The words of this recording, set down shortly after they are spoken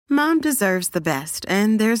Mom deserves the best,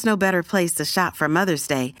 and there's no better place to shop for Mother's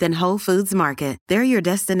Day than Whole Foods Market. They're your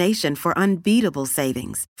destination for unbeatable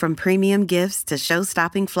savings, from premium gifts to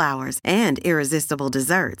show-stopping flowers and irresistible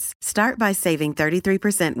desserts. Start by saving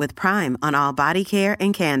 33% with Prime on all body care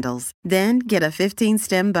and candles. Then get a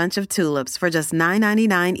 15-stem bunch of tulips for just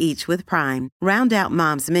 $9.99 each with Prime. Round out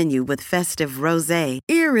Mom's menu with festive rosé,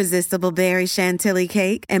 irresistible berry chantilly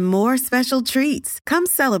cake, and more special treats. Come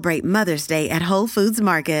celebrate Mother's Day at Whole Foods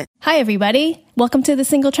Market. Hi, everybody. Welcome to the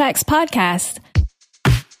Single Tracks podcast.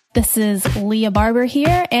 This is Leah Barber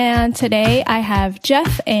here, and today I have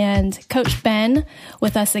Jeff and Coach Ben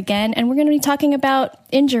with us again, and we're going to be talking about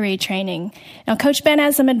injury training. Now, Coach Ben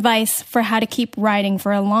has some advice for how to keep riding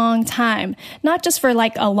for a long time, not just for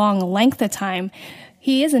like a long length of time.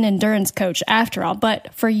 He is an endurance coach after all,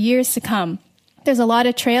 but for years to come. There's a lot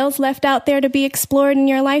of trails left out there to be explored in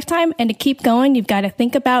your lifetime, and to keep going, you've got to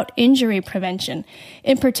think about injury prevention.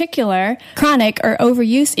 In particular, chronic or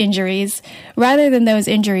overuse injuries, rather than those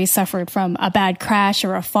injuries suffered from a bad crash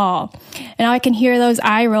or a fall. And I can hear those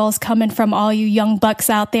eye rolls coming from all you young bucks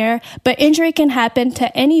out there, but injury can happen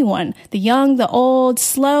to anyone, the young, the old,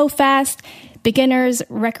 slow, fast, beginners,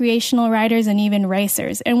 recreational riders, and even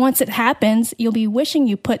racers. And once it happens, you'll be wishing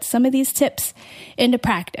you put some of these tips into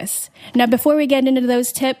practice. Now, before we get into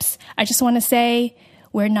those tips, I just want to say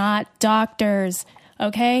we're not doctors,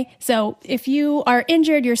 okay? So if you are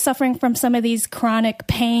injured, you're suffering from some of these chronic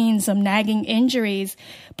pains, some nagging injuries,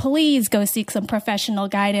 please go seek some professional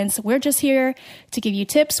guidance. We're just here to give you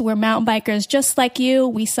tips. We're mountain bikers just like you.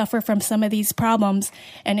 We suffer from some of these problems.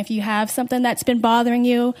 And if you have something that's been bothering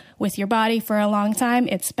you with your body for a long time,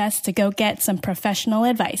 it's best to go get some professional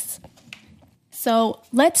advice. So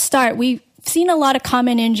let's start. We've seen a lot of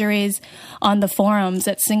common injuries on the forums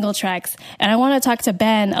at Single Tracks, and I want to talk to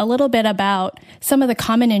Ben a little bit about some of the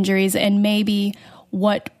common injuries and maybe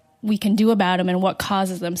what we can do about them and what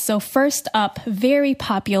causes them. So first up, very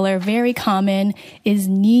popular, very common, is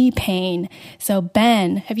knee pain. So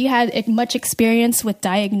Ben, have you had much experience with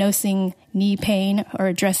diagnosing knee pain or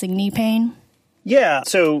addressing knee pain? Yeah.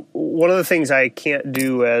 So one of the things I can't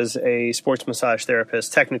do as a sports massage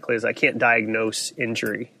therapist technically is I can't diagnose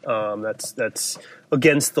injury. That's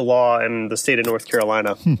against the law in the state of North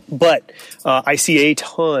Carolina. But I see a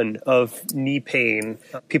ton of knee pain.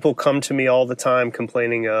 People come to me all the time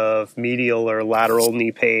complaining of medial or lateral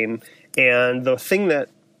knee pain. And the thing that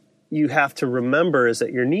you have to remember is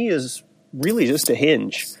that your knee is really just a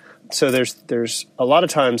hinge. So there's a lot of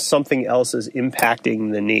times something else is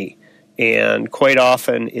impacting the knee. And quite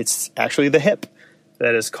often, it's actually the hip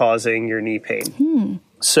that is causing your knee pain.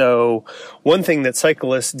 So one thing that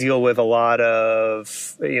cyclists deal with a lot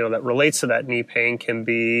of, that relates to that knee pain can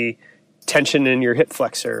be tension in your hip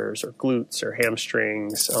flexors or glutes or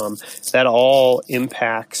hamstrings. That all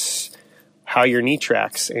impacts how your knee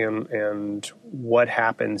tracks and what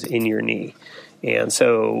happens in your knee. And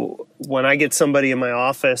so when I get somebody in my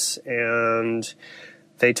office and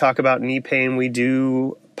they talk about knee pain, we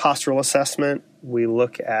do postural assessment. We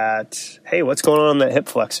look at, hey, what's going on in that hip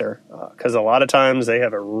flexor? Because a lot of times they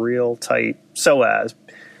have a real tight psoas.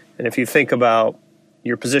 And if you think about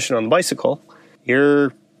your position on the bicycle,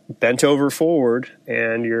 you're bent over forward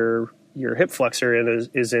and your hip flexor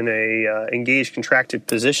is in a engaged, contracted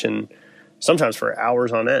position, sometimes for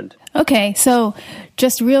hours on end. Okay, so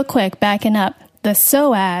just real quick, backing up. The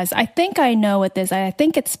psoas, I think I know what this is. I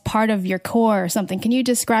think it's part of your core or something. Can you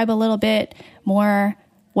describe a little bit more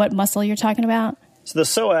what muscle you're talking about? So the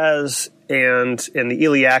psoas and the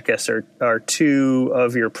iliacus are two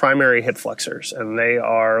of your primary hip flexors, and they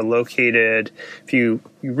are located, if you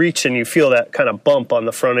reach and you feel that kind of bump on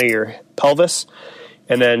the front of your pelvis,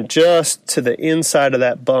 and then just to the inside of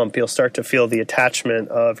that bump, you'll start to feel the attachment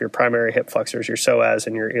of your primary hip flexors, your psoas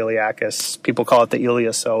and your iliacus. People call it the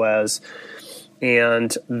iliopsoas.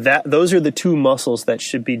 And those are the two muscles that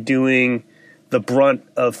should be doing the brunt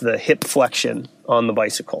of the hip flexion on the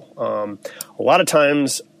bicycle. A lot of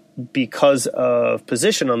times, because of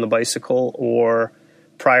position on the bicycle or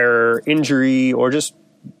prior injury or just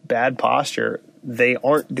bad posture, they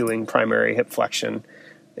aren't doing primary hip flexion.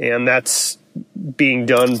 And that's being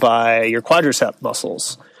done by your quadricep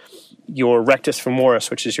muscles, your rectus femoris,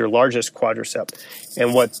 which is your largest quadricep.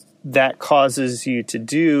 And what that causes you to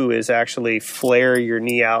do is actually flare your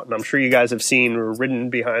knee out. And I'm sure you guys have seen or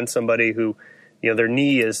ridden behind somebody who, their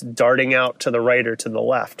knee is darting out to the right or to the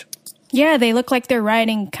left. Yeah, they look like they're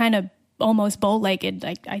riding kind of almost bow-legged.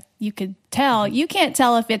 You could tell. You can't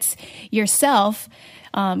tell if it's yourself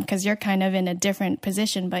because you're kind of in a different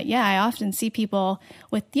position. But yeah, I often see people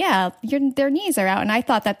with, their knees are out. And I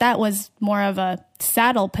thought that was more of a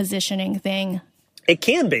saddle positioning thing. It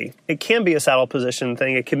can be. It can be a saddle position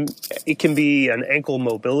thing. It can be an ankle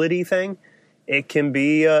mobility thing. It can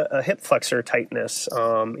be a hip flexor tightness.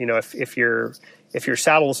 If your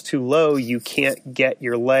saddle's too low, you can't get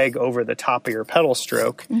your leg over the top of your pedal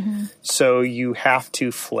stroke. Mm-hmm. So you have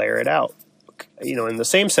to flare it out. In the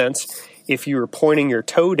same sense, if you were pointing your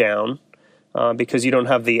toe down because you don't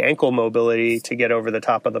have the ankle mobility to get over the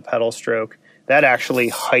top of the pedal stroke, that actually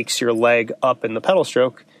hikes your leg up in the pedal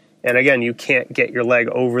stroke. And again, you can't get your leg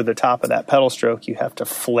over the top of that pedal stroke. You have to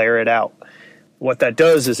flare it out. What that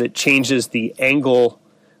does is it changes the angle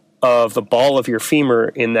of the ball of your femur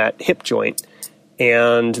in that hip joint.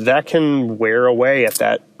 And that can wear away at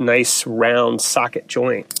that nice round socket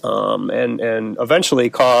joint and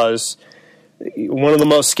eventually cause one of the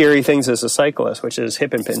most scary things as a cyclist, which is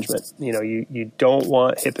hip impingement. You don't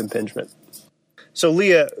want hip impingement. So,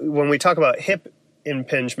 Leah, when we talk about hip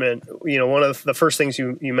impingement, one of the first things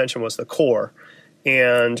you mentioned was the core.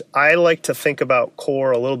 And I like to think about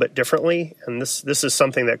core a little bit differently. And this is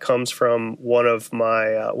something that comes from one of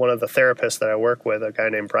the therapists that I work with, a guy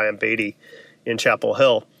named Brian Beatty in Chapel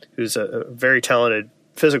Hill, who's a very talented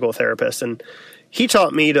physical therapist. And he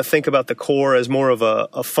taught me to think about the core as more of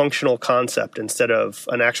a functional concept instead of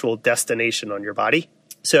an actual destination on your body.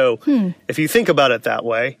 So if you think about it that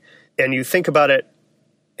way, and you think about it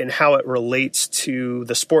and how it relates to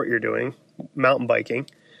the sport you're doing, mountain biking,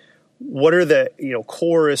 what are the,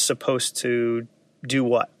 core is supposed to do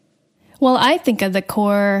what? Well, I think of the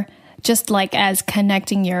core just like as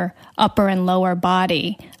connecting your upper and lower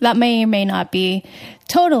body. That may or may not be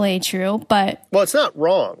totally true, but... Well, it's not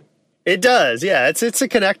wrong. It does, yeah. It's a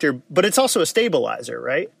connector, but it's also a stabilizer,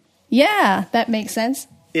 right? Yeah, that makes sense.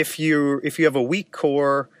 If you have a weak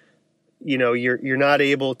core, you're not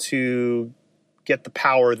able to get the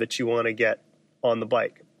power that you want to get on the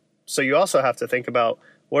bike. So you also have to think about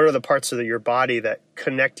what are the parts of your body that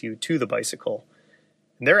connect you to the bicycle.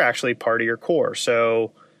 And they're actually part of your core.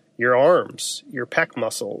 So your arms, your pec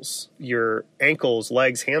muscles, your ankles,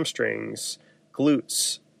 legs, hamstrings,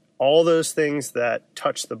 glutes, all those things that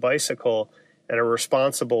touch the bicycle and are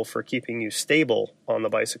responsible for keeping you stable on the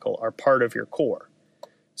bicycle are part of your core.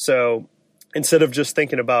 So instead of just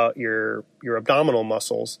thinking about your abdominal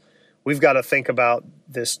muscles, we've got to think about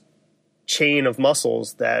this chain of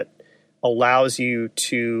muscles that allows you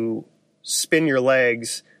to spin your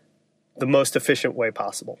legs the most efficient way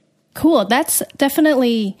possible. Cool. That's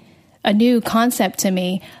definitely a new concept to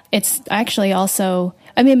me. It's actually also,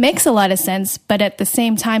 it makes a lot of sense, but at the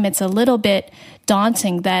same time, it's a little bit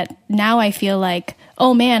daunting that now I feel like,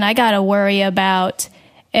 oh man, I got to worry about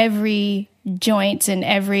every joint and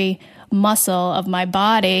every muscle of my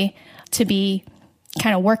body to be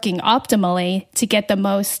kind of working optimally to get the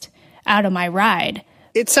most out of my ride.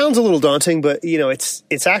 It sounds a little daunting, but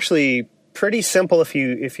it's actually pretty simple if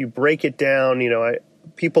you break it down.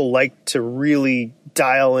 People like to really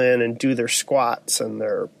dial in and do their squats and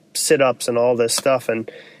their sit-ups and all this stuff.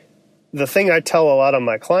 And the thing I tell a lot of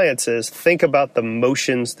my clients is think about the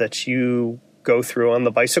motions that you go through on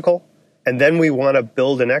the bicycle. And then we want to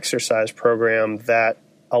build an exercise program that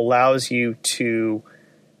allows you to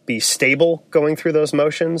be stable going through those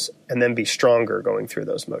motions and then be stronger going through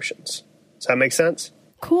those motions. Does that make sense?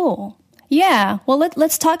 Cool. Yeah. Well,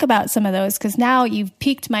 let's talk about some of those because now you've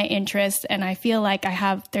piqued my interest and I feel like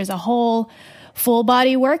there's a whole full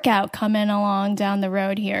body workout coming along down the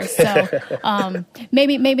road here. So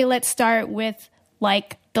maybe let's start with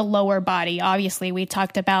like the lower body. Obviously, we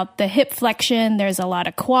talked about the hip flexion. There's a lot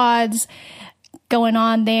of quads going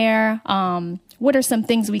on there. What are some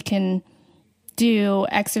things we can do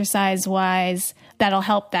exercise-wise that'll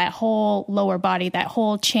help that whole lower body, that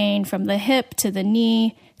whole chain from the hip to the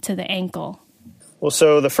knee to the ankle? Well,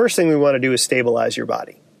 so the first thing we want to do is stabilize your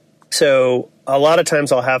body. So a lot of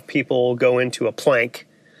times I'll have people go into a plank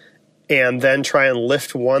and then try and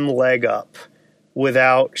lift one leg up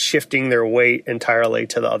without shifting their weight entirely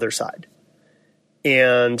to the other side.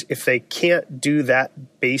 And if they can't do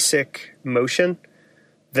that basic motion,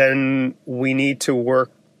 then we need to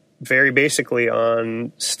work very basically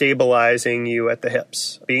on stabilizing you at the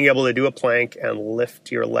hips. Being able to do a plank and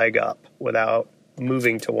lift your leg up without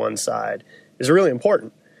moving to one side is really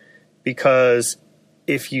important, because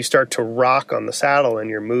if you start to rock on the saddle and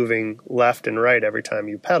you're moving left and right every time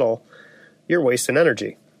you pedal, you're wasting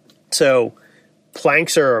energy. So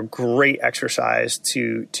planks are a great exercise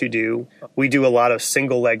to do. We do a lot of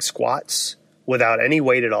single leg squats without any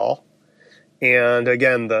weight at all. And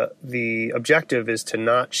again, the objective is to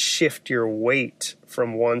not shift your weight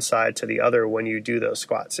from one side to the other when you do those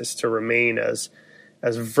squats. It's to remain as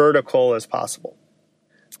vertical as possible.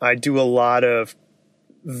 I do a lot of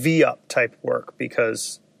V-up type work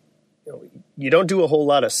because you don't do a whole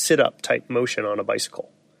lot of sit-up type motion on a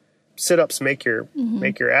bicycle. Sit-ups make your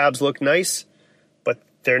abs look nice, but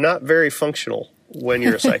they're not very functional when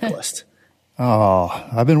you're a cyclist. Oh,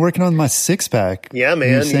 I've been working on my six-pack. Yeah, man.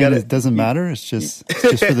 You're saying it doesn't matter? It's just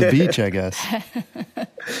for the beach, I guess.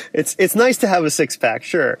 It's nice to have a six-pack,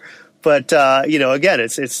 sure. But, again,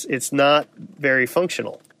 it's not very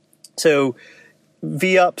functional. So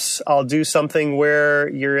V-ups, I'll do something where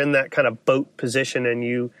you're in that kind of boat position and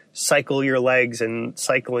you cycle your legs in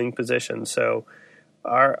cycling position. So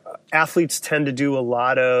our athletes tend to do a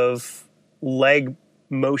lot of leg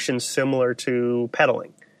motion similar to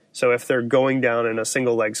pedaling. So if they're going down in a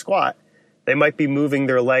single leg squat, they might be moving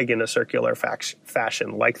their leg in a circular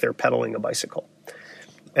fashion like they're pedaling a bicycle.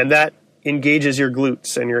 And that engages your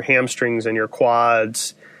glutes and your hamstrings and your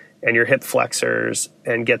quads and your hip flexors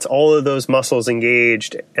and gets all of those muscles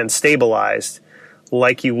engaged and stabilized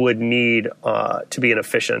like you would need to be an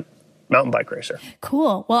efficient mountain bike racer.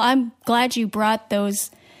 Cool. Well, I'm glad you brought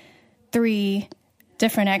those 3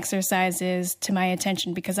 different exercises to my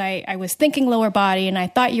attention because I was thinking lower body and I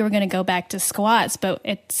thought you were going to go back to squats, but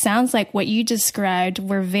it sounds like what you described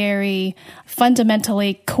were very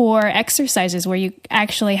fundamentally core exercises where you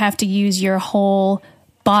actually have to use your whole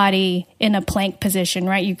body in a plank position,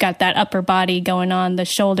 right? You've got that upper body going on, the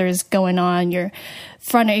shoulders going on, your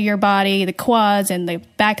front of your body, the quads and the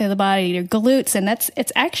back of the body, your glutes. And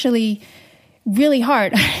it's actually really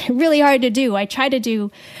hard to do. I try to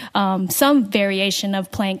do some variation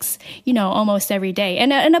of planks, almost every day.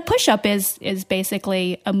 And a push-up is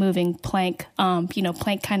basically a moving plank.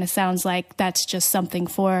 Plank kind of sounds like that's just something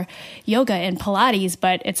for yoga and Pilates,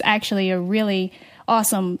 but it's actually a really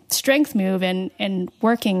awesome strength move and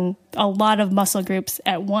working a lot of muscle groups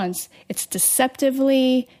at once. It's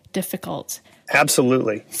deceptively difficult.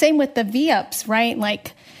 Absolutely. Same with the V-ups, right?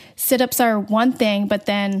 Like sit-ups are one thing, but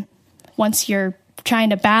then once you're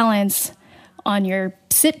trying to balance on your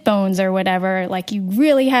sit bones or whatever, like you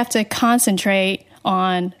really have to concentrate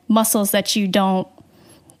on muscles that you don't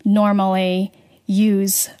normally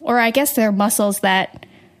use. Or I guess they're muscles that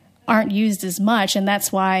aren't used as much, and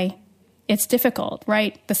that's why it's difficult,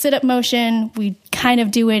 right? The sit-up motion, we kind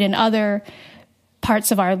of do it in other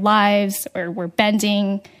parts of our lives, or we're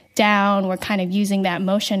bending down, we're kind of using that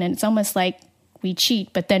motion, and it's almost like we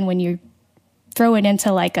cheat. But then when you throw it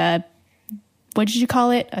into like a, what did you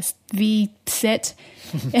call it? A V-sit?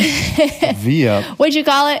 V-up. What'd you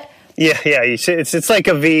call it? Yeah. It's like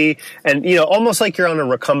a V, and almost like you're on a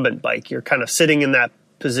recumbent bike. You're kind of sitting in that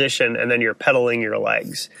position, and then you're pedaling your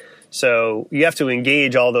legs. So you have to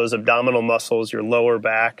engage all those abdominal muscles, your lower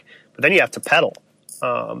back, but then you have to pedal.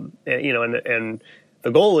 And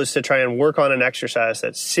the goal is to try and work on an exercise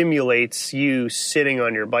that simulates you sitting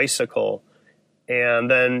on your bicycle, and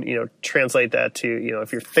then translate that to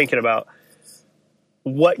if you're thinking about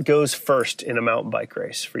what goes first in a mountain bike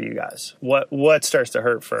race for you guys? What starts to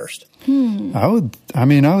hurt first? I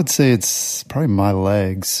would say it's probably my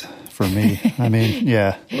legs for me.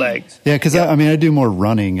 Yeah. Legs. Yeah, because I do more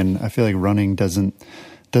running, and I feel like running doesn't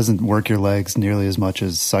work your legs nearly as much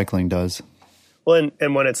as cycling does. Well,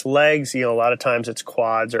 and when it's legs, a lot of times it's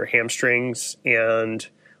quads or hamstrings, and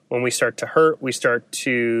when we start to hurt, we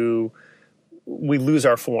lose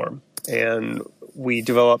our form, and we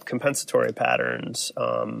develop compensatory patterns.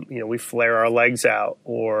 We flare our legs out,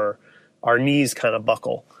 or our knees kind of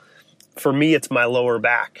buckle. For me, it's my lower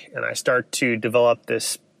back, and I start to develop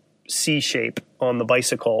this C shape on the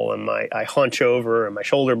bicycle, and I hunch over, and my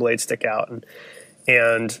shoulder blades stick out,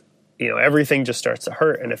 and everything just starts to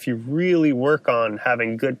hurt. And if you really work on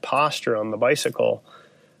having good posture on the bicycle,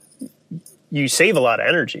 you save a lot of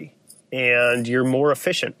energy, and you're more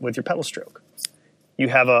efficient with your pedal stroke. You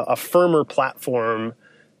have a firmer platform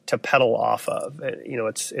to pedal off of.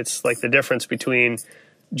 It's like the difference between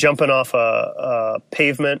jumping off a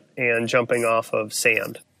pavement and jumping off of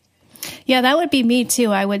sand. Yeah, that would be me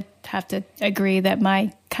too. I would have to agree that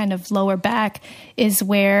my kind of lower back is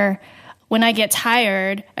where when I get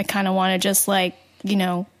tired, I kind of want to just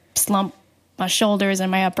slump my shoulders and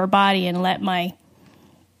my upper body and let my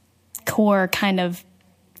core kind of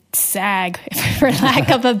sag, for lack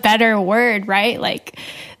of a better word, right? Like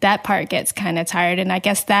that part gets kind of tired. And I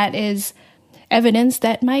guess that is evidence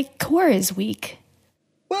that my core is weak.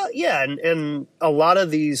 Well, yeah. And a lot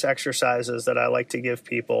of these exercises that I like to give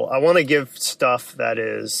people, I want to give stuff that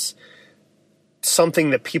is something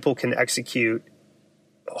that people can execute,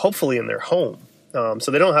 hopefully in their home.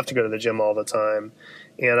 So they don't have to go to the gym all the time.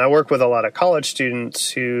 And I work with a lot of college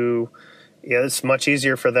students who, it's much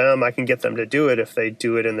easier for them. I can get them to do it if they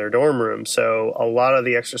do it in their dorm room. So a lot of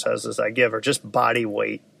the exercises I give are just body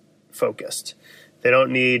weight focused. They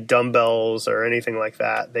don't need dumbbells or anything like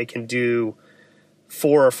that. They can do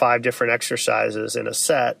 4 or 5 different exercises in a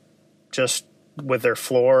set just with their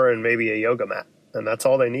floor and maybe a yoga mat. And that's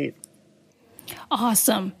all they need.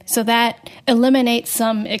 Awesome. So that eliminates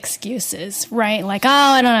some excuses, right? Like, oh,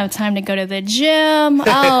 I don't have time to go to the gym.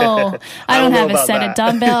 Oh, I don't have a set of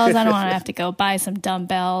dumbbells. I don't want to have to go buy some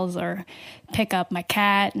dumbbells or pick up my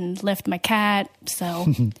cat and lift my cat. So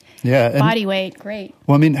yeah, body weight, great.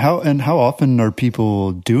 Well, I mean, how often are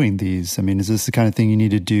people doing these? I mean, is this the kind of thing you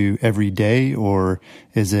need to do every day, or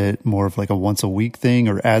is it more of like a once a week thing,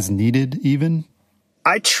 or as needed even?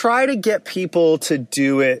 I try to get people to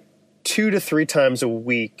do it 2 to 3 times a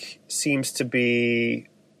week. Seems to be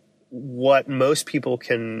what most people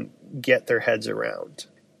can get their heads around.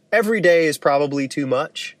 Every day is probably too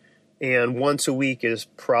much, and once a week is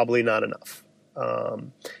probably not enough.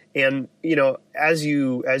 And as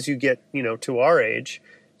you get to our age,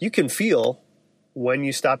 you can feel when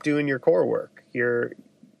you stop doing your core work.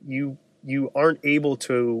 You aren't able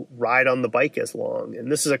to ride on the bike as long.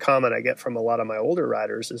 And this is a comment I get from a lot of my older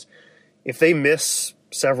riders: is if they miss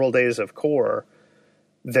several days of core,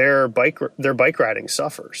 their bike riding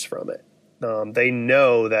suffers from it. They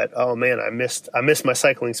know that, oh man, I missed my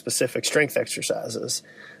cycling specific strength exercises.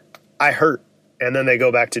 I hurt. And then they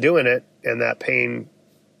go back to doing it, and that pain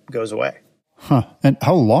goes away. Huh. And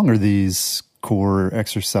how long are these core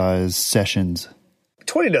exercise sessions?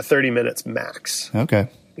 20 to 30 minutes max. Okay.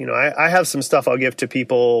 I have some stuff I'll give to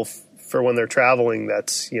people for when they're traveling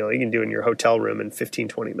that's, you can do in your hotel room in 15,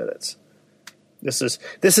 20 minutes. This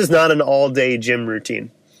is not an all-day gym routine.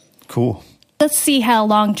 Cool. Let's see how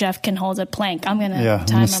long Jeff can hold a plank. I'm going to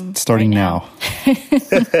time him starting right now.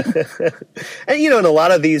 And, in a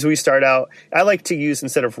lot of these, we start out, I like to use,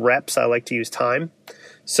 instead of reps, I like to use time.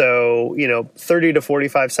 So, 30 to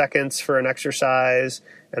 45 seconds for an exercise,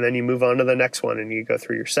 and then you move on to the next one, and you go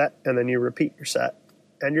through your set, and then you repeat your set,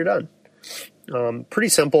 and you're done. Pretty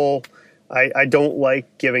simple. I don't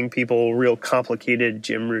like giving people real complicated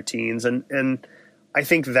gym routines. And I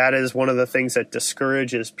think that is one of the things that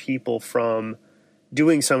discourages people from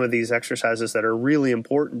doing some of these exercises that are really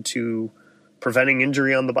important to preventing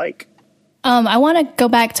injury on the bike. I want to go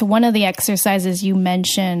back to one of the exercises you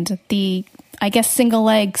mentioned, the, I guess, single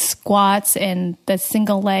leg squats and the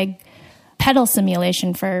single leg pedal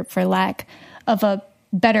simulation, for lack of a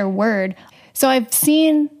better word. So I've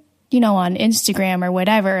seen, on Instagram or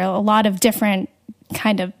whatever, a lot of different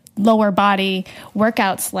kind of lower body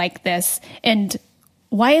workouts like this. And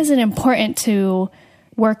why is it important to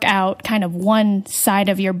work out kind of one side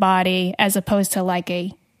of your body as opposed to like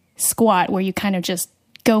a squat where you kind of just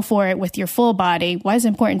go for it with your full body? Why is it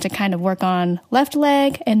important to kind of work on left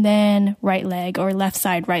leg and then right leg, or left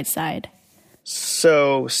side, right side?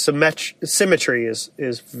 So symmetry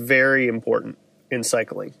is very important in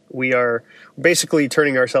cycling. We are basically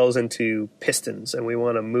turning ourselves into pistons, and we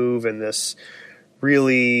want to move in this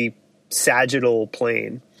really sagittal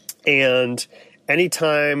plane. And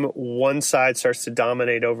anytime one side starts to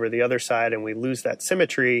dominate over the other side and we lose that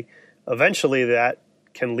symmetry, eventually that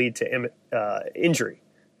can lead to injury.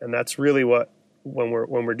 And that's really what, when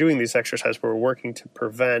we're doing these exercises, we're working to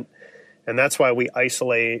prevent. And that's why we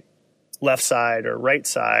isolate left side or right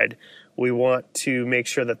side. We want to make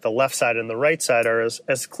sure that the left side and the right side are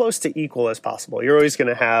as close to equal as possible. You're always going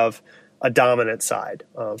to have a dominant side.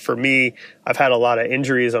 For me, I've had a lot of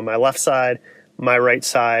injuries on my left side. My right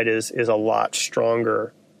side is a lot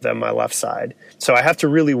stronger than my left side. So I have to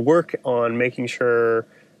really work on making sure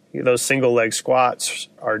those single leg squats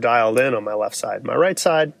are dialed in on my left side. My right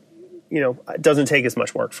side, it doesn't take as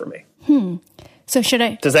much work for me. So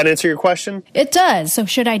does that answer your question? It does. So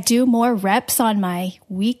should I do more reps on my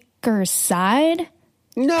weaker side?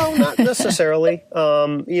 No, not necessarily.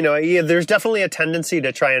 There's definitely a tendency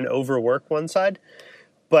to try and overwork one side,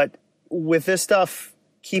 but with this stuff,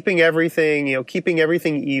 keeping everything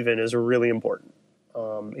even is really important.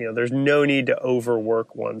 There's no need to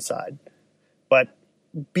overwork one side, but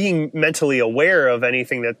being mentally aware of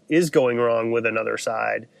anything that is going wrong with another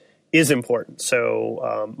side is important.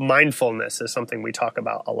 So mindfulness is something we talk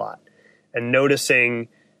about a lot, and noticing,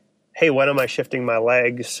 hey, when am I shifting my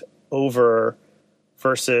legs over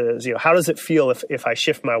versus, how does it feel if I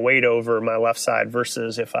shift my weight over my left side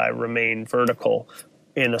versus if I remain vertical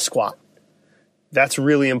in a squat? That's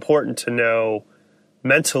really important to know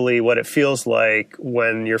mentally what it feels like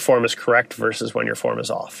when your form is correct versus when your form is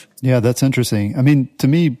off. Yeah, that's interesting. I mean, to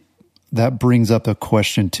me, that brings up a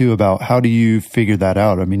question too about how do you figure that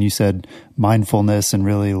out? I mean, you said mindfulness and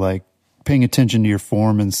really like paying attention to your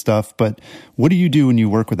form and stuff. But what do you do when you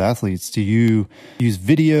work with athletes? Do you use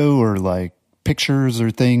video or like pictures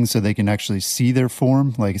or things so they can actually see their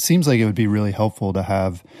form? Like, it seems like it would be really helpful to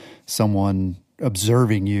have someone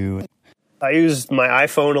observing you. I use my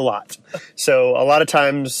iPhone a lot. So a lot of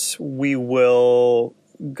times we will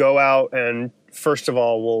go out and first of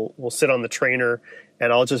all, we'll sit on the trainer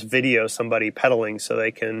and I'll just video somebody pedaling so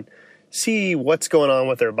they can see what's going on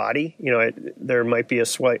with their body. You know, there might be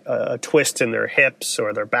a twist in their hips,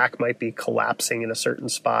 or their back might be collapsing in a certain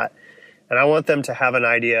spot. And I want them to have an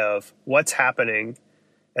idea of what's happening.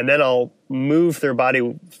 And then I'll move their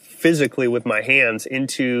body physically with my hands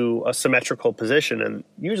into a symmetrical position. And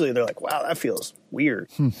usually they're like, wow, that feels weird.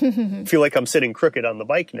 I feel like I'm sitting crooked on the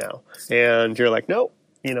bike now. And you're like, no,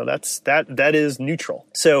 you know, that is neutral.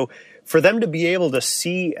 So for them to be able to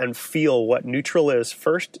see and feel what neutral is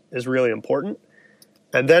first is really important.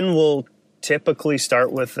 And then we'll typically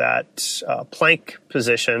start with that plank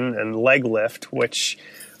position and leg lift, which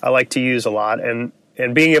I like to use a lot. And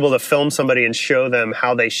being able to film somebody and show them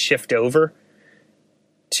how they shift over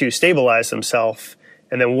to stabilize themselves,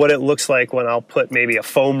 and then what it looks like when I'll put maybe a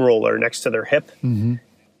foam roller next to their hip. Mm-hmm.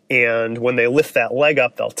 And when they lift that leg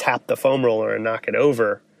up, they'll tap the foam roller and knock it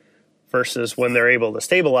over. Versus when they're able to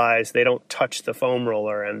stabilize, they don't touch the foam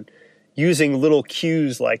roller. And using little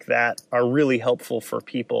cues like that are really helpful for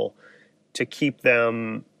people to keep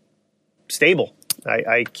them stable.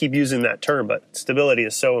 I keep using that term, but stability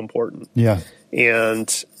is so important. Yeah.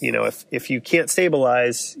 And, you know, if you can't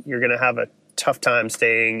stabilize, you're going to have a tough time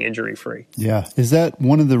staying injury free. Yeah. Is that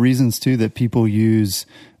one of the reasons too that people use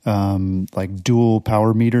like dual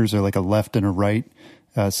power meters, or like a left and a right,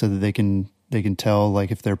 so that they can tell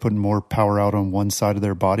like if they're putting more power out on one side of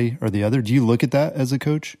their body or the other? Do you look at that as a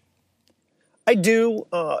coach? I do.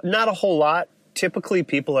 Not a whole lot. Typically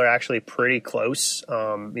people are actually pretty close.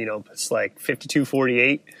 You know, it's like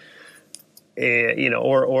 52-48, you know,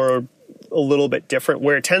 or a little bit different.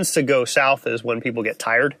 Where it tends to go south is when people get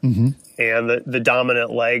tired, mm-hmm. and the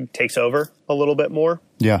dominant leg takes over a little bit more.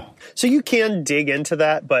 Yeah. So you can dig into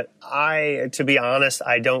that, but to be honest,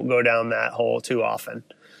 I don't go down that hole too often.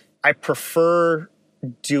 I prefer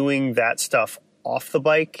doing that stuff off the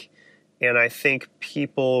bike, and I think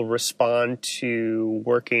people respond to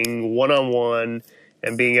working one-on-one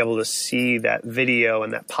and being able to see that video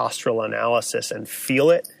and that postural analysis and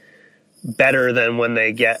feel it better than when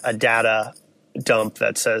they get a data dump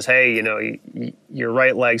that says, hey, you know, your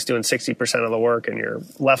right leg's doing 60% of the work and your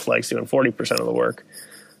left leg's doing 40% of the work.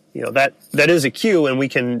 You know, that is a cue, and we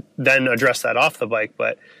can then address that off the bike,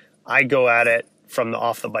 but I go at it from the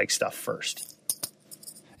off the bike stuff first.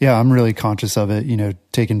 Yeah, I'm really conscious of it, you know,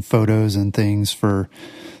 taking photos and things for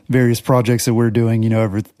various projects that we're doing, you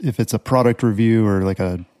know, if it's a product review or like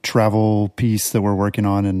a travel piece that we're working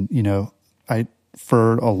on. And, you know,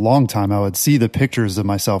 for a long time, I would see the pictures of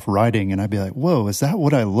myself riding and I'd be like, whoa, is that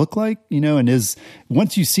what I look like? You know, and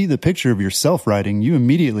once you see the picture of yourself riding, you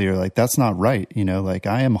immediately are like, that's not right. You know, like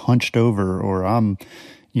I am hunched over, or I'm,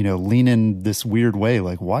 you know, leaning this weird way.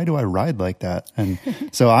 Like, why do I ride like that? And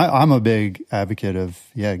so I'm a big advocate of,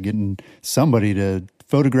 getting somebody to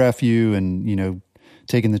photograph you and, you know,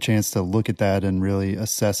 taking the chance to look at that and really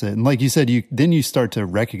assess it. And like you said, then you start to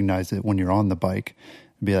recognize it when you're on the bike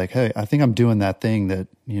and be like, hey, I think I'm doing that thing that,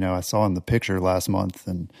 you know, I saw in the picture last month.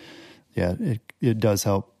 And yeah, it does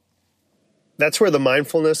help. That's where the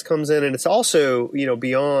mindfulness comes in. And it's also, you know,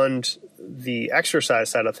 beyond the exercise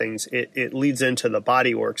side of things, it leads into the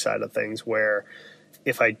body work side of things, where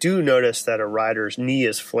if I do notice that a rider's knee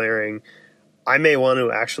is flaring, I may want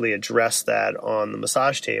to actually address that on the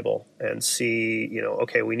massage table and see, you know,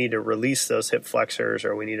 okay, we need to release those hip flexors,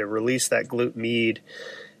 or we need to release that glute med.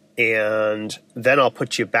 And then I'll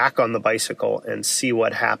put you back on the bicycle and see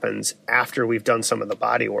what happens after we've done some of the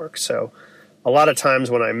body work. So a lot of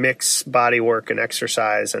times when I mix body work and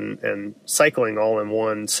exercise and cycling all in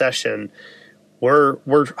one session, we're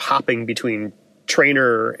hopping between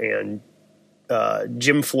trainer and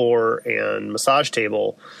gym floor and massage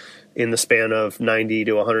table in the span of 90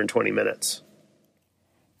 to 120 minutes.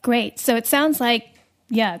 Great. So it sounds like,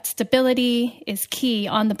 stability is key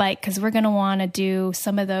on the bike, because we're going to want to do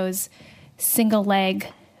some of those single leg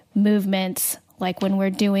movements, like when we're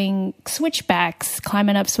doing switchbacks,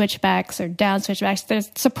 climbing up switchbacks or down switchbacks. There's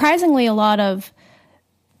surprisingly a lot of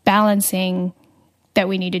balancing that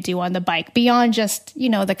we need to do on the bike beyond just, you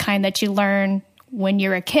know, the kind that you learn when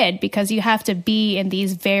you're a kid, because you have to be in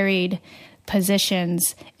these varied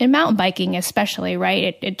positions in mountain biking, especially,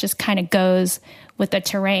 right? It just kind of goes with the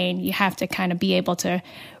terrain. You have to kind of be able to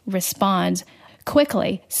respond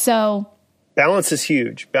quickly. So Balance is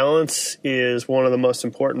huge. Balance is one of the most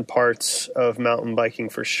important parts of mountain biking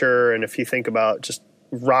for sure. And if you think about just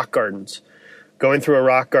rock gardens, going through a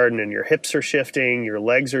rock garden and your hips are shifting, your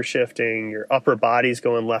legs are shifting, your upper body's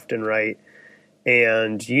going left and right,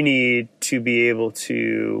 and you need to be able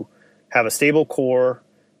to have a stable core,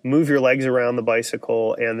 move your legs around the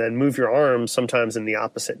bicycle, and then move your arms sometimes in the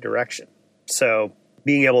opposite direction. So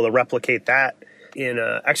being able to replicate that in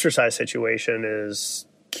an exercise situation is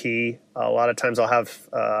key. A lot of times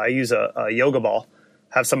I use a yoga ball,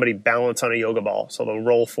 have somebody balance on a yoga ball. So they'll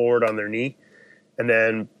roll forward on their knee and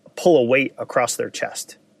then pull a weight across their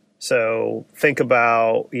chest. So think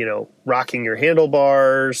about, rocking your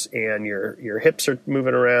handlebars and your hips are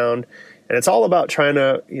moving around. And it's all about trying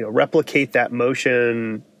to, replicate that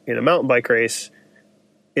motion in a mountain bike race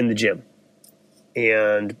in the gym.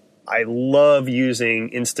 And I love using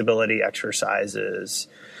instability exercises,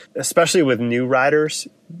 especially with new riders,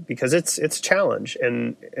 because it's a challenge,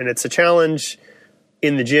 and it's a challenge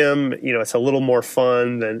in the gym. It's a little more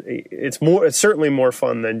fun than it's certainly more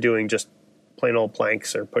fun than doing just plain old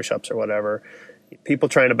planks or push-ups or whatever. People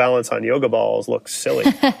trying to balance on yoga balls looks silly.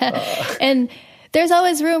 And there's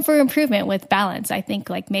always room for improvement with balance. I think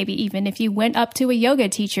like maybe even if you went up to a yoga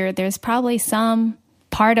teacher, there's probably some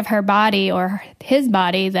part of her body or his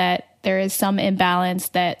body that there is some imbalance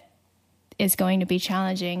that is going to be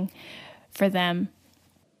challenging for them.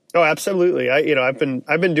 Oh, absolutely. I've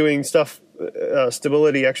been doing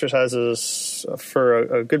stability exercises for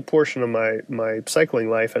a good portion of my cycling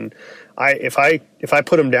life. And if I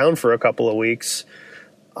put them down for a couple of weeks,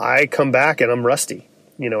 I come back and I'm rusty.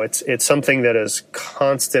 It's something that is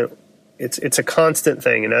constant. It's a constant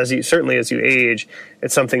thing. And as you age,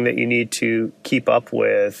 it's something that you need to keep up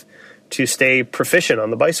with to stay proficient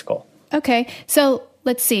on the bicycle. Okay. So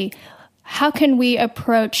let's see. How can we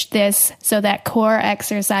approach this so that core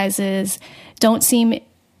exercises don't seem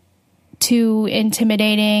too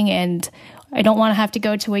intimidating and I don't want to have to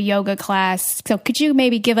go to a yoga class? So could you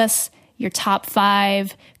maybe give us your top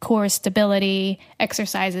 5 core stability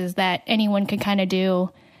exercises that anyone can kind of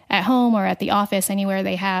do at home or at the office, anywhere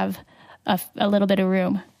they have a little bit of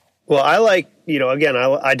room? Well, I like, again,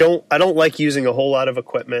 I don't like using a whole lot of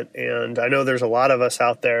equipment, and I know there's a lot of us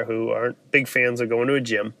out there who aren't big fans of going to a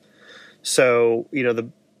gym. So,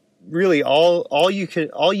 really all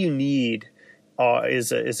you need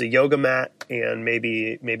is a yoga mat and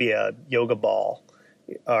maybe a yoga ball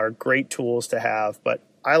are great tools to have. But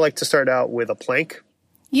I like to start out with a plank.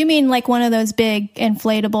 You mean like one of those big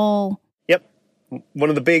inflatable? Yep. One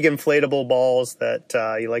of the big inflatable balls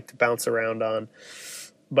that you like to bounce around on.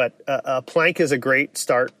 But a plank is a great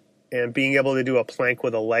start, and being able to do a plank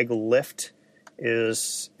with a leg lift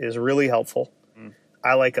is really helpful.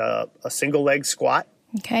 I like a single leg squat.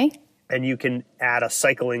 Okay. And you can add a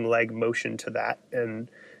cycling leg motion to that. And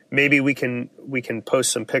maybe we can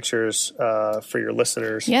post some pictures for your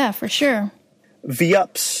listeners. Yeah, for sure.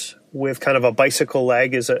 V-ups with kind of a bicycle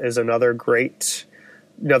leg is another great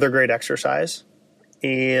exercise.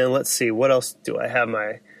 And let's see, what else do I have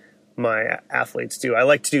my athletes do? I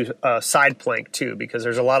like to do a side plank too, because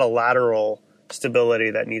there's a lot of lateral stability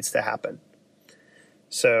that needs to happen.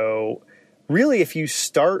 So really, if you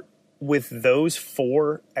start with those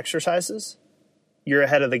 4 exercises, you're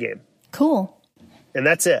ahead of the game. Cool. And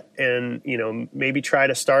that's it. And, maybe try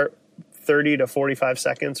to start 30 to 45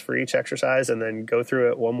 seconds for each exercise and then go through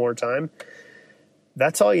it one more time.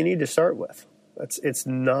 That's all you need to start with.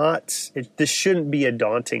 This shouldn't be a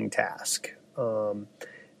daunting task. And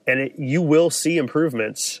you will see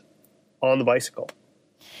improvements on the bicycle.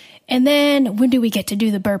 And then when do we get to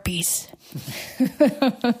do the burpees?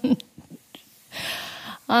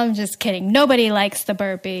 I'm just kidding. Nobody likes the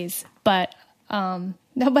burpees, but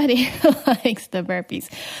nobody likes the burpees.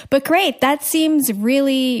 But great. That seems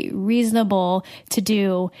really reasonable to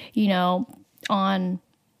do, on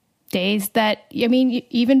days that,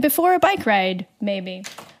 even before a bike ride, maybe.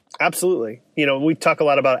 Absolutely. We talk a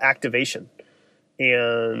lot about activation.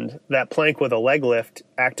 And that plank with a leg lift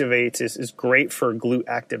is great for glute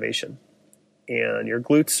activation. And your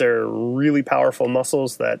glutes are really powerful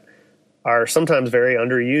muscles that are sometimes very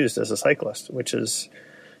underused as a cyclist, which is,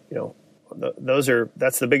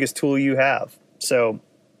 that's the biggest tool you have. So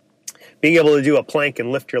being able to do a plank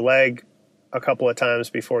and lift your leg a couple of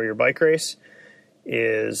times before your bike race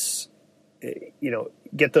is,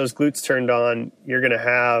 get those glutes turned on. You're going to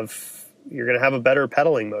have a better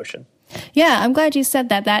pedaling motion. Yeah, I'm glad you said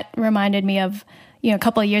that. That reminded me of, a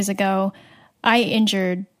couple of years ago, I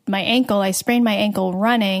injured my ankle. I sprained my ankle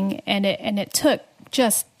running, and it took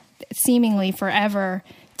just seemingly forever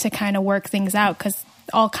to kind of work things out because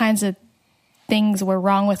all kinds of things were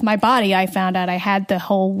wrong with my body. I found out I had the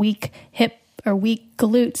whole weak hip or weak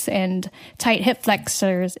glutes and tight hip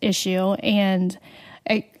flexors issue. And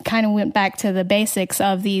I kind of went back to the basics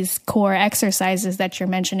of these core exercises that you're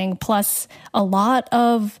mentioning, plus a lot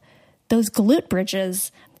of those glute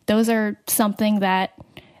bridges. Those are something that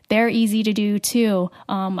they're easy to do too.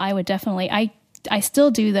 I would definitely, I still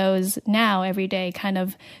do those now every day, kind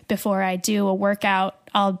of before I do a workout.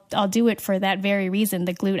 I'll do it for that very reason,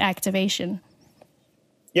 the glute activation.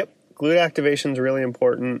 Yep. Glute activation is really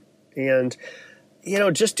important. And,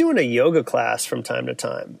 just doing a yoga class from time to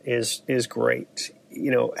time is great.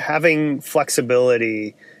 Having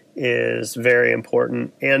flexibility is very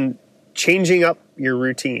important, and changing up your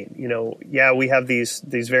routine. We have these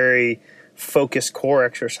very focused core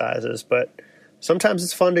exercises, but sometimes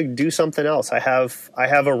it's fun to do something else. I have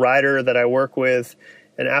a rider that I work with,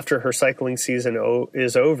 and after her cycling season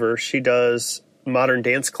is over, she does modern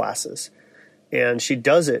dance classes. And she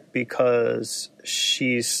does it because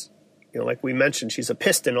she's, like we mentioned, she's a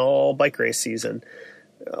piston all bike race season,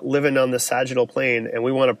 living on the sagittal plane, and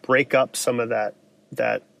we want to break up some of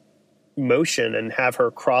that motion and have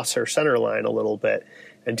her cross her center line a little bit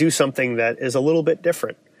and do something that is a little bit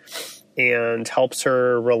different and helps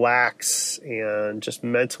her relax and just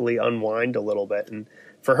mentally unwind a little bit. And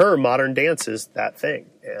for her, modern dance is that thing.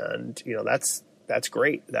 And, that's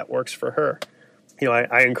great. That works for her.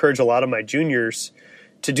 I encourage a lot of my juniors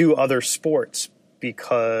to do other sports,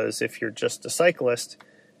 because if you're just a cyclist,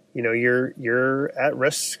 you're at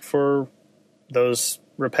risk for those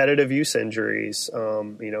repetitive use injuries,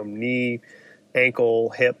 knee,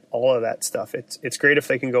 ankle, hip, all of that stuff. It's great if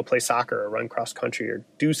they can go play soccer or run cross country or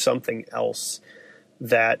do something else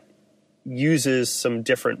that uses some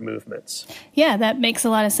different movements. Yeah, that makes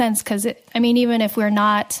a lot of sense, because even if we're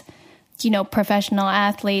not, professional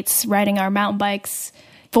athletes riding our mountain bikes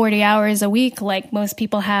 40 hours a week, like most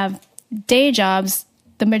people have day jobs,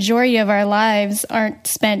 the majority of our lives aren't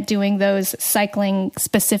spent doing those cycling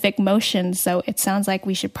specific motions. So it sounds like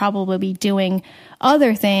we should probably be doing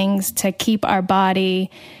other things to keep our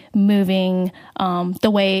body moving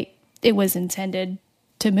the way it was intended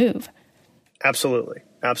to move. Absolutely.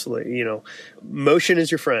 Motion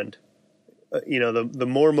is your friend. The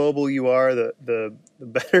more mobile you are, the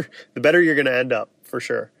better you're going to end up, for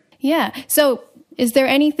sure. Yeah. So is there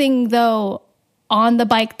anything though on the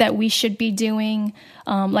bike that we should be doing,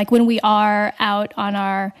 like when we are out on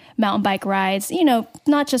our mountain bike rides,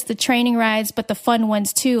 not just the training rides, but the fun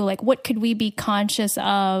ones too? Like, what could we be conscious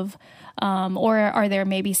of? Or are there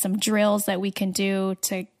maybe some drills that we can do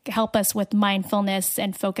to help us with mindfulness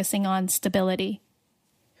and focusing on stability?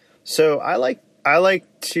 So I like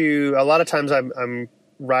to, a lot of times I'm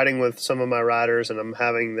riding with some of my riders and I'm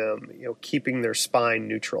having them, keeping their spine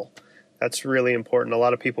neutral. That's really important. A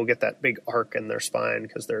lot of people get that big arc in their spine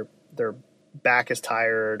because their back is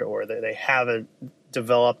tired, or they haven't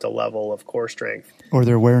developed a level of core strength. Or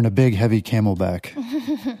they're wearing a big, heavy Camelback.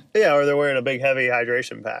 Yeah, or they're wearing a big, heavy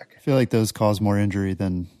hydration pack. I feel like those cause more injury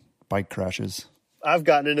than bike crashes. I've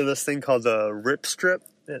gotten into this thing called the Rip Strip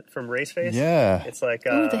from Raceface. Yeah. It's like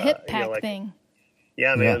the hip pack thing.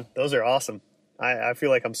 Yeah, man. Yeah. Those are awesome. I feel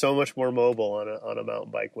like I'm so much more mobile on a mountain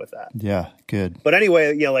bike with that. Yeah, good. But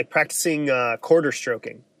anyway, like practicing quarter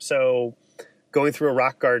stroking. So going through a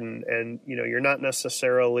rock garden and, you're not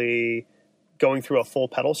necessarily going through a full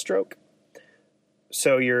pedal stroke.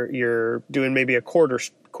 So you're doing maybe a quarter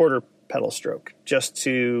pedal stroke just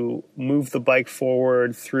to move the bike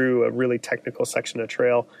forward through a really technical section of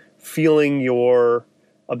trail, feeling your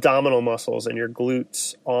abdominal muscles and your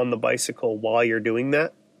glutes on the bicycle while you're doing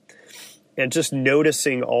that. And just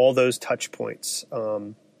noticing all those touch points.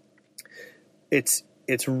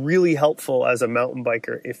 It's really helpful as a mountain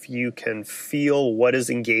biker if you can feel what is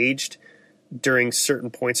engaged during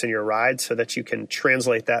certain points in your ride so that you can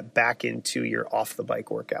translate that back into your off the bike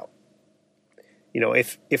workout.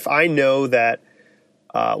 If I know that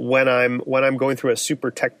when I'm going through a super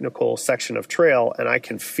technical section of trail and I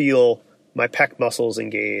can feel my pec muscles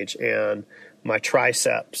engage and my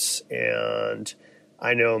triceps, and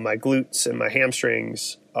I know my glutes and my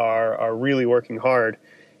hamstrings are really working hard,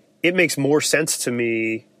 it makes more sense to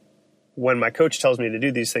me when my coach tells me to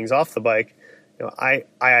do these things off the bike. I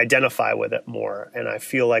identify with it more, and I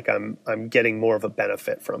feel like I'm getting more of a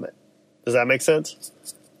benefit from it. Does that make sense?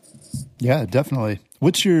 Yeah, definitely.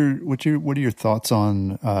 What are your thoughts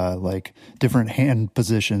on like different hand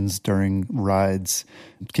positions during rides?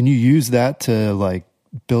 Can you use that to like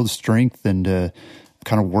build strength and to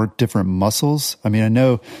kind of work different muscles? I mean, I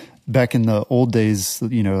know back in the old days,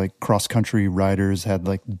 like cross country riders had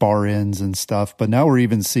like bar ends and stuff, but now we're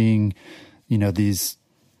even seeing, these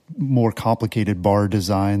more complicated bar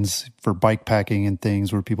designs for bike packing and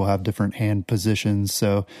things where people have different hand positions.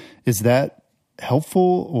 So is that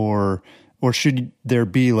helpful, or should there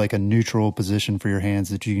be like a neutral position for your hands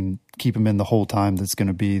that you can keep them in the whole time that's going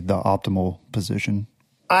to be the optimal position?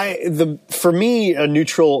 For me, a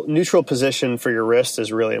neutral position for your wrist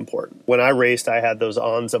is really important. When I raced, I had those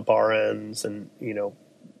Onza bar ends and,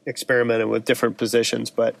 experimented with different positions.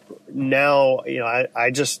 But now,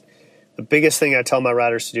 the biggest thing I tell my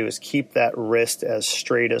riders to do is keep that wrist as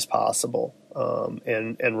straight as possible,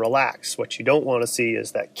 and relax. What you don't want to see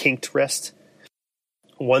is that kinked wrist.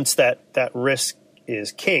 Once that wrist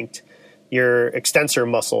is kinked, your extensor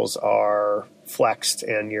muscles are flexed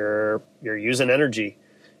and you're using energy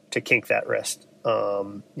to kink that wrist.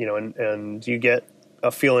 And you get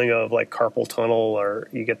a feeling of like carpal tunnel, or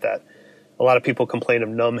you get that. A lot of people complain of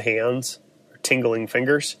numb hands or tingling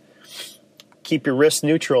fingers. Keep your wrist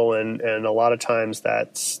neutral, and a lot of times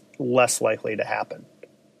that's less likely to happen.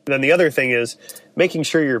 Then the other thing is making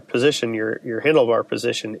sure your position, your handlebar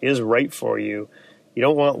position, is right for you. You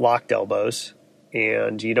don't want locked elbows,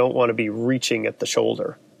 and you don't want to be reaching at the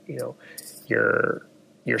shoulder.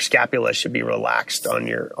 Your scapula should be relaxed on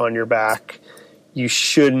your back. You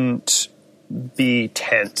shouldn't be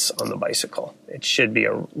tense on the bicycle. It should be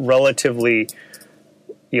a relatively,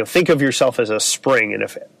 think of yourself as a spring, and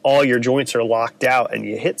if all your joints are locked out and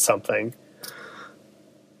you hit something,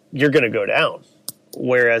 you're going to go down.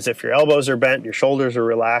 Whereas if your elbows are bent, your shoulders are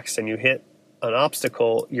relaxed, and you hit an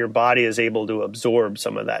obstacle, your body is able to absorb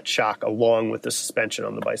some of that shock along with the suspension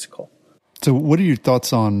on the bicycle. So what are your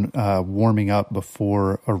thoughts on warming up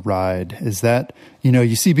before a ride? Is that,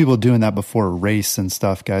 you see people doing that before a race and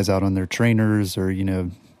stuff, guys out on their trainers or,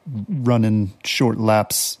 running short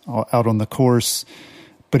laps out on the course.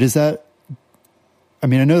 But is that, I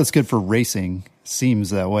know it's good for racing, seems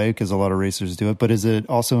that way because a lot of racers do it, but is it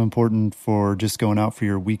also important for just going out for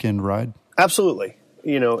your weekend ride? Absolutely.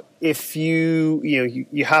 If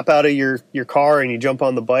you hop out of your car and you jump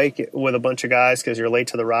on the bike with a bunch of guys because you're late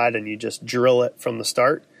to the ride and you just drill it from the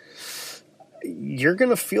start, you're going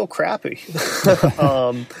to feel crappy.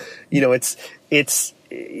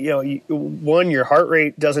 Your heart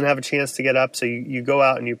rate doesn't have a chance to get up. So you go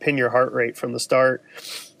out and you pin your heart rate from the start.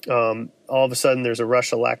 All of a sudden there's a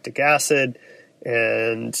rush of lactic acid,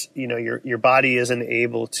 and your body isn't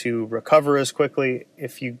able to recover as quickly.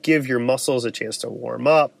 If you give your muscles a chance to warm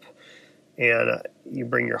up and you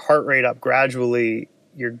bring your heart rate up gradually,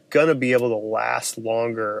 you're going to be able to last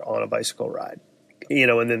longer on a bicycle ride.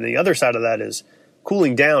 And then the other side of that is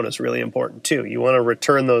cooling down is really important too. You want to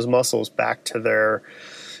return those muscles back to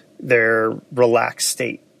their relaxed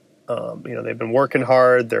state. They've been working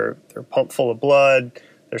hard, they're pumped full of blood,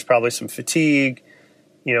 there's probably some fatigue.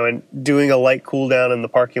 And doing a light cool down in the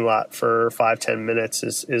parking lot for 5-10 minutes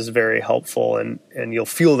is very helpful. And you'll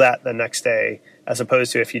feel that the next day, as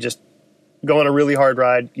opposed to if you just go on a really hard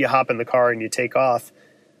ride, you hop in the car and you take off.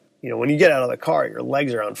 When you get out of the car, your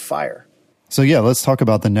legs are on fire. So yeah, let's talk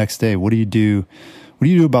about the next day. What do you do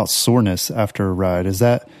about soreness after a ride? Is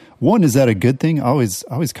that a good thing? I always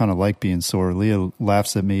kind of like being sore. Leah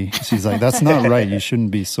laughs at me. She's like, that's not right. You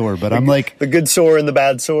shouldn't be sore. But I'm like, the good sore and the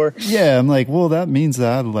bad sore. Yeah. I'm like, well, that means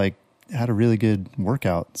that I had a really good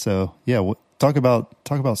workout. So yeah, talk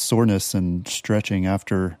about soreness and stretching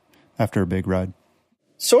after a big ride.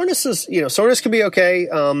 Soreness can be okay.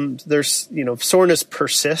 There's, soreness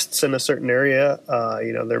persists in a certain area.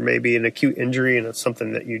 There may be an acute injury and it's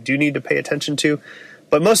something that you do need to pay attention to.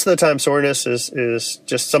 But most of the time, soreness is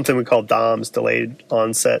just something we call DOMS, delayed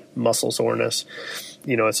onset muscle soreness.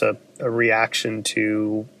 It's a reaction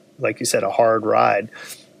to, like you said, a hard ride.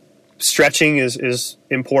 Stretching is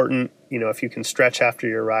important. If you can stretch after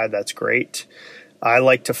your ride, that's great. I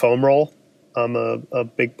like to foam roll. I'm a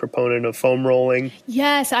big proponent of foam rolling.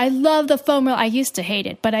 Yes, I love the foam roll. I used to hate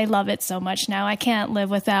it, but I love it so much now. I can't live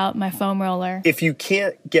without my foam roller. If you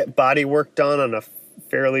can't get body work done on a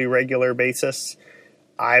fairly regular basis,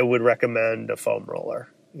 I would recommend a foam roller,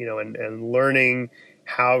 and learning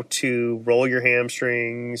how to roll your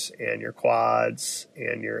hamstrings and your quads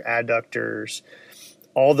and your adductors,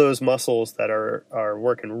 all those muscles that are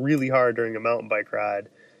working really hard during a mountain bike ride.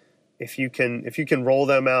 If you can roll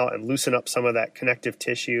them out and loosen up some of that connective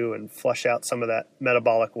tissue and flush out some of that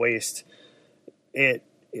metabolic waste, it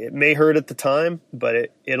may hurt at the time,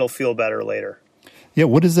 but it'll feel better later. Yeah.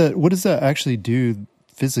 What does that actually do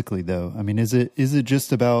physically though? Is it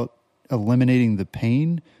just about eliminating the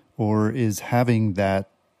pain, or is having that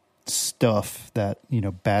stuff, that,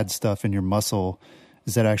 bad stuff in your muscle,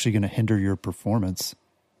 is that actually going to hinder your performance?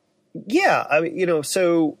 Yeah.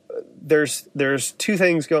 So there's two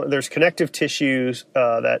things going. There's connective tissues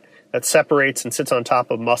that separates and sits on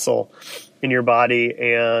top of muscle in your body,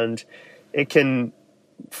 and it can,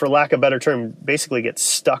 for lack of a better term, basically get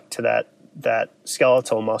stuck to that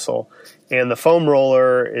skeletal muscle. And the foam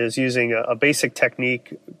roller is using a basic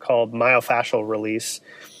technique called myofascial release.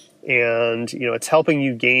 And, it's helping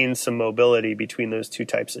you gain some mobility between those two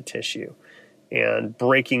types of tissue and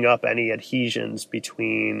breaking up any adhesions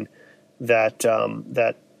between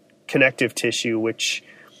that connective tissue, which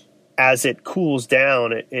as it cools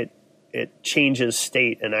down, it changes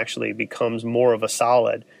state and actually becomes more of a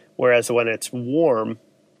solid. Whereas when it's warm,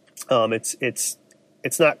 it's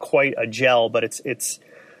not quite a gel, but it's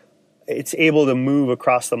able to move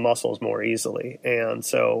across the muscles more easily. And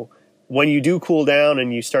so when you do cool down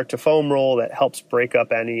and you start to foam roll, that helps break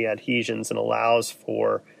up any adhesions and allows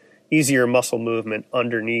for easier muscle movement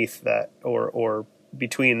underneath that or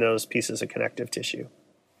between those pieces of connective tissue.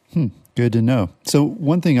 Good to know. So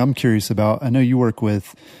one thing I'm curious about, I know you work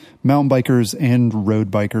with mountain bikers and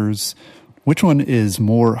road bikers. Which one is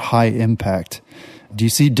more high impact? Do you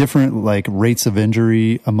see different rates of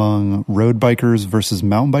injury among road bikers versus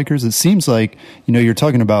mountain bikers? It seems like, you're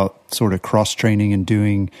talking about sort of cross training and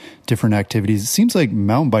doing different activities. It seems like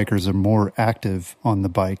mountain bikers are more active on the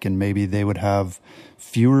bike and maybe they would have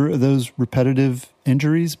fewer of those repetitive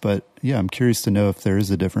injuries. But yeah, I'm curious to know if there is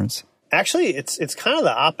a difference. Actually, it's kind of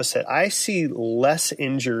the opposite. I see less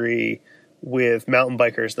injury with mountain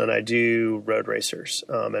bikers than I do road racers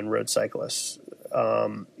and road cyclists.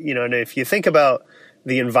 And if you think about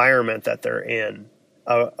the environment that they're in,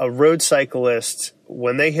 a road cyclist,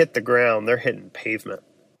 when they hit the ground, they're hitting pavement.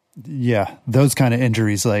 Yeah, those kind of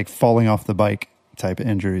injuries, like falling off the bike type of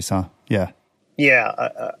injuries, huh? Yeah.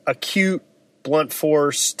 Yeah, acute blunt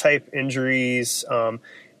force type injuries,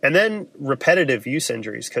 and then repetitive use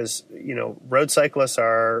injuries because, road cyclists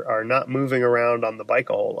are not moving around on the bike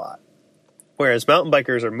a whole lot, whereas mountain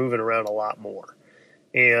bikers are moving around a lot more.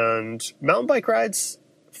 And mountain bike rides,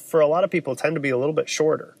 for a lot of people, tend to be a little bit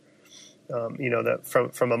shorter, that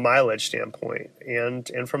from a mileage standpoint and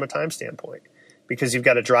from a time standpoint, because you've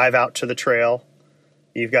got to drive out to the trail,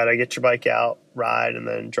 you've got to get your bike out, ride, and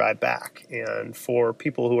then drive back. And for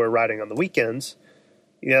people who are riding on the weekends,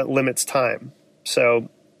 it limits time. So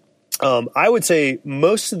I would say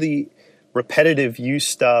most of the repetitive use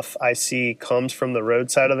stuff I see comes from the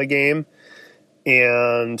road side of the game.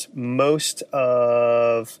 And most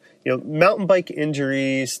of, mountain bike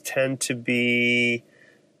injuries tend to be,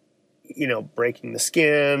 breaking the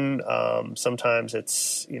skin. Sometimes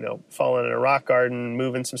it's, falling in a rock garden,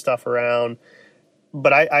 moving some stuff around.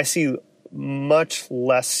 But I see much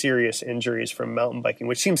less serious injuries from mountain biking,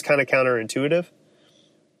 which seems kind of counterintuitive.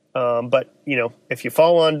 But, if you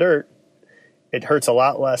fall on dirt, it hurts a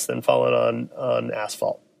lot less than falling on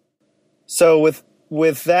asphalt. So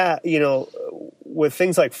with that, with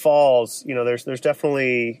things like falls, there's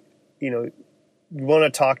definitely, you want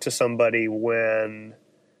to talk to somebody when,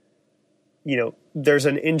 there's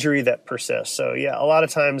an injury that persists. So yeah, a lot of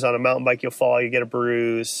times on a mountain bike, you'll fall, you get a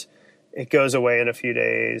bruise, it goes away in a few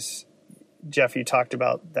days. Jeff, you talked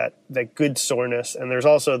about that good soreness, and there's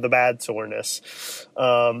also the bad soreness.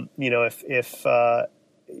 If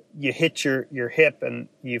you hit your hip and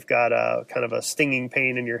you've got a kind of a stinging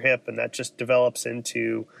pain in your hip, and that just develops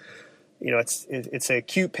into, it's an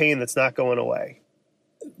acute pain that's not going away.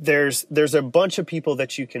 There's a bunch of people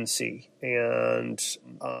that you can see, and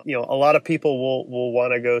a lot of people will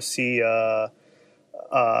want to go see a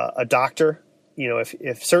doctor.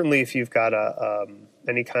 If you've got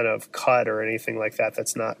any kind of cut or anything like that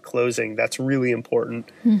that's not closing, that's really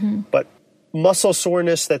important. Mm-hmm. But muscle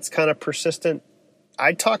soreness that's kind of persistent,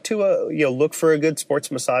 I'd talk to look for a good sports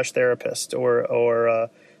massage therapist or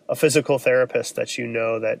a physical therapist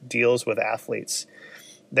that deals with athletes.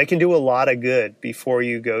 They can do a lot of good before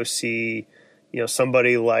you go see,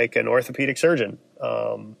 somebody like an orthopedic surgeon.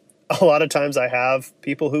 A lot of times I have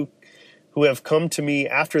people who have come to me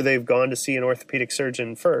after they've gone to see an orthopedic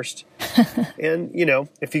surgeon first. And,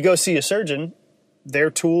 if you go see a surgeon, their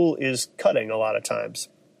tool is cutting a lot of times.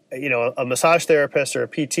 A massage therapist or a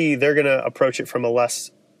PT, they're going to approach it from a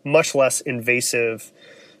much less invasive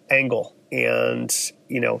angle. And,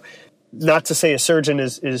 not to say a surgeon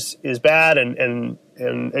is bad and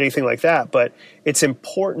anything like that, but it's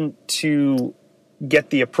important to get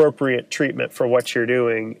the appropriate treatment for what you're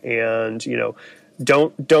doing. And,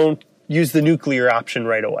 don't use the nuclear option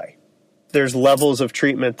right away. There's levels of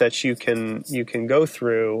treatment that you can go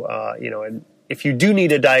through, and if you do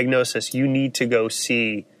need a diagnosis, you need to go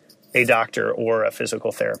see a doctor or a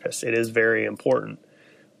physical therapist. It is very important.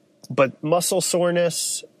 But muscle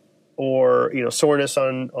soreness or, soreness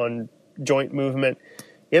on joint movement,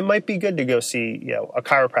 it might be good to go see, a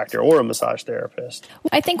chiropractor or a massage therapist.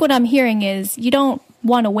 I think what I'm hearing is you don't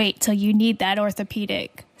want to wait till you need that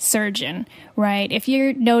orthopedic surgeon, right? If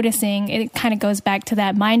you're noticing, it kind of goes back to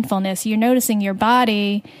that mindfulness. You're noticing your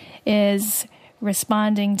body is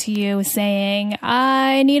responding to you saying,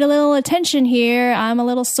 I need a little attention here. I'm a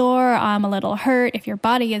little sore. I'm a little hurt. If your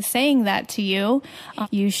body is saying that to you,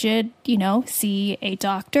 you should, see a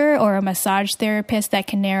doctor or a massage therapist that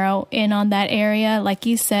can narrow in on that area. Like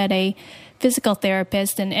you said, a physical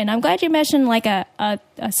therapist. And I'm glad you mentioned like a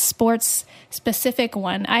sports specific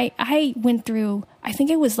one. I went through, I think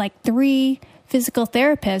it was like 3 physical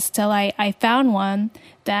therapists till I found one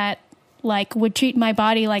that would treat my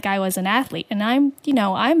body like I was an athlete. And I'm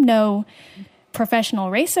no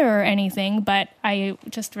professional racer or anything, but I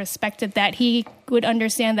just respected that he would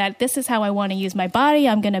understand that this is how I want to use my body.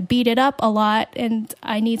 I'm going to beat it up a lot, and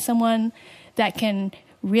I need someone that can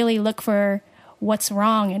really look for what's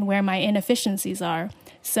wrong and where my inefficiencies are.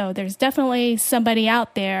 So there's definitely somebody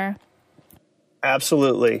out there.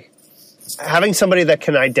 Absolutely. Having somebody that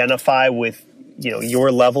can identify with,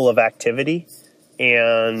 your level of activity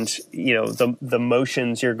and, the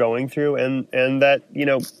motions you're going through, and that,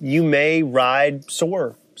 you may ride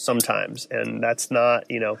sore sometimes, and that's not,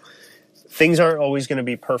 things aren't always going to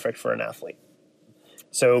be perfect for an athlete.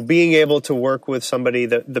 So being able to work with somebody,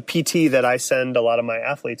 the PT that I send a lot of my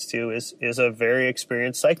athletes to is a very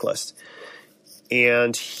experienced cyclist.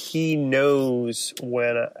 And he knows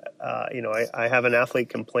when, I have an athlete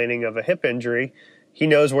complaining of a hip injury, he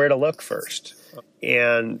knows where to look first.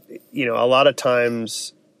 And, a lot of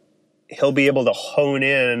times he'll be able to hone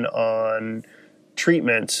in on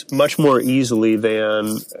treatments much more easily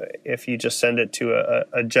than if you just send it to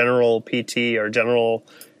a general PT or general,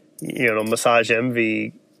 massage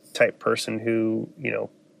MV type person who,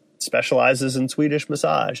 specializes in Swedish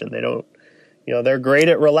massage, and they don't, they're great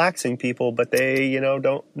at relaxing people, but they,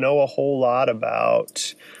 don't know a whole lot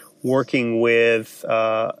about working with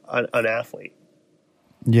an athlete.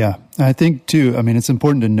 Yeah, I think too, it's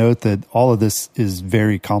important to note that all of this is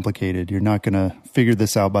very complicated. You're not going to figure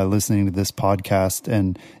this out by listening to this podcast.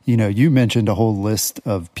 And, you mentioned a whole list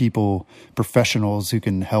of people, professionals who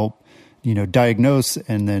can help, diagnose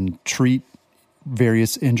and then treat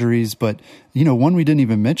various injuries. But, one we didn't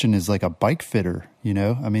even mention is like a bike fitter,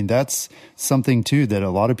 that's something too that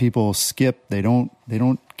a lot of people skip. They don't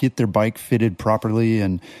get their bike fitted properly.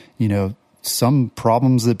 And, some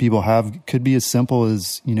problems that people have could be as simple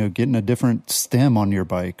as, getting a different stem on your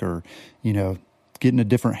bike or, getting a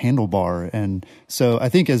different handlebar. And so I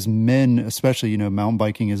think as men, especially, mountain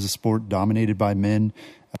biking is a sport dominated by men,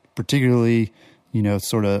 particularly,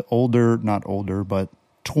 sort of not older, but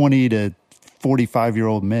 20 to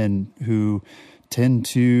 45-year-old men who tend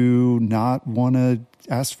to not want to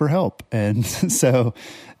ask for help. And so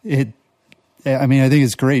I think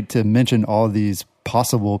it's great to mention all of these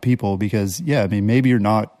possible people because, maybe you're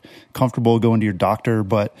not comfortable going to your doctor,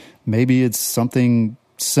 but maybe it's something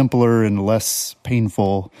simpler and less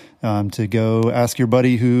painful to go ask your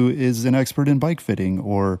buddy who is an expert in bike fitting,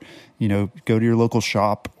 or, go to your local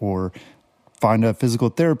shop or find a physical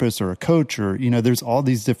therapist or a coach, or, there's all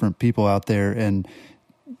these different people out there, and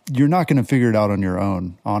you're not going to figure it out on your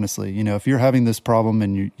own, honestly. If you're having this problem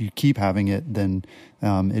and you keep having it, then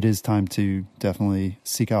it is time to definitely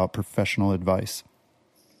seek out professional advice.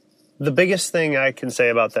 The biggest thing I can say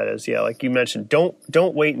about that is, like you mentioned,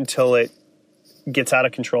 don't wait until it gets out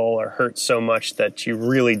of control or hurts so much that you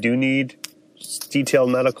really do need detailed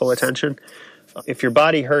medical attention. If your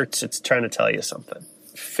body hurts, it's trying to tell you something.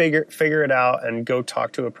 Figure it out and go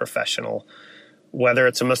talk to a professional, whether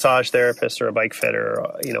it's a massage therapist or a bike fitter,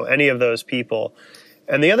 or, any of those people.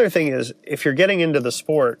 And the other thing is, if you're getting into the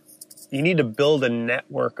sport, you need to build a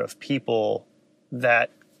network of people that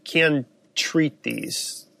can treat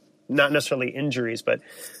these, not necessarily injuries, but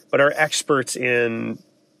are experts in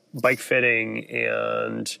bike fitting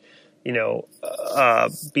and,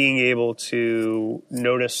 being able to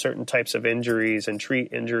notice certain types of injuries and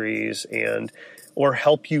treat injuries or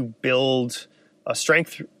help you build a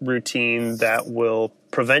strength routine that will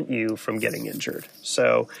prevent you from getting injured.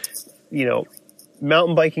 So,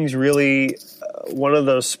 mountain biking is really one of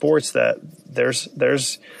those sports that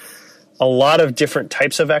there's a lot of different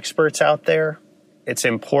types of experts out there. It's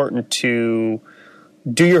important to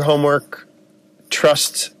do your homework,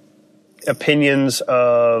 trust opinions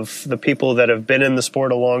of the people that have been in the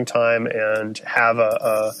sport a long time and have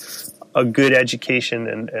a good education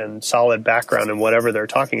and solid background in whatever they're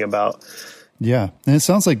talking about. Yeah. And it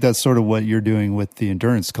sounds like that's sort of what you're doing with the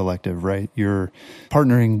Endurance Collective, right? You're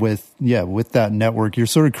partnering with that network. You're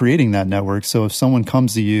sort of creating that network. So if someone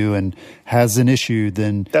comes to you and has an issue,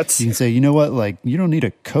 then you can say, you know what, like, you don't need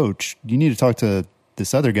a coach. You need to talk to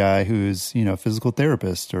this other guy who's, a physical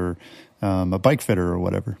therapist or a bike fitter or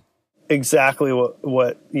whatever. Exactly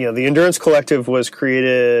what the Endurance Collective was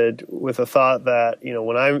created with a thought that,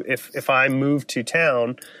 when if I move to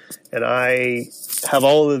town and I have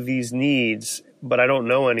all of these needs, but I don't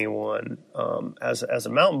know anyone, as a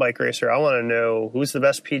mountain bike racer, I want to know who's the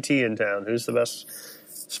best PT in town, who's the best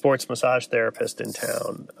sports massage therapist in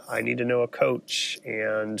town. I need to know a coach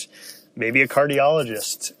and maybe a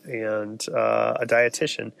cardiologist and a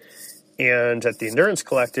dietitian. And at the Endurance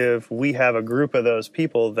Collective, we have a group of those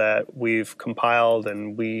people that we've compiled,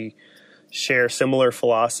 and we share similar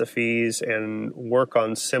philosophies and work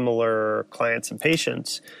on similar clients and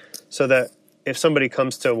patients, so that if somebody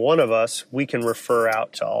comes to one of us, we can refer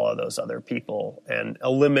out to all of those other people and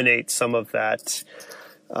eliminate some of that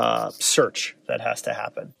search that has to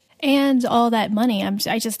happen. And all that money.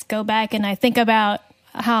 I just go back and I think about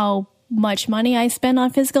how much money I spent on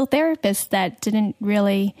physical therapists that didn't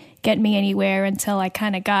really get me anywhere until I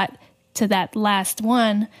kind of got to that last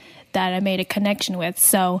one that I made a connection with.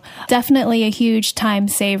 So definitely a huge time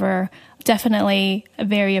saver, definitely a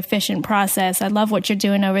very efficient process. I love what you're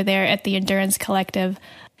doing over there at the Endurance Collective.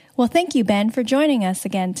 Well, thank you, Ben, for joining us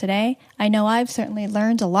again today. I know I've certainly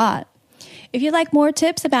learned a lot. If you'd like more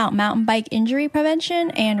tips about mountain bike injury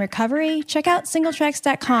prevention and recovery, check out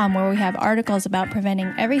singletracks.com, where we have articles about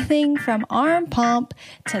preventing everything from arm pump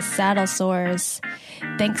to saddle sores.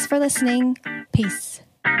 Thanks for listening. Peace.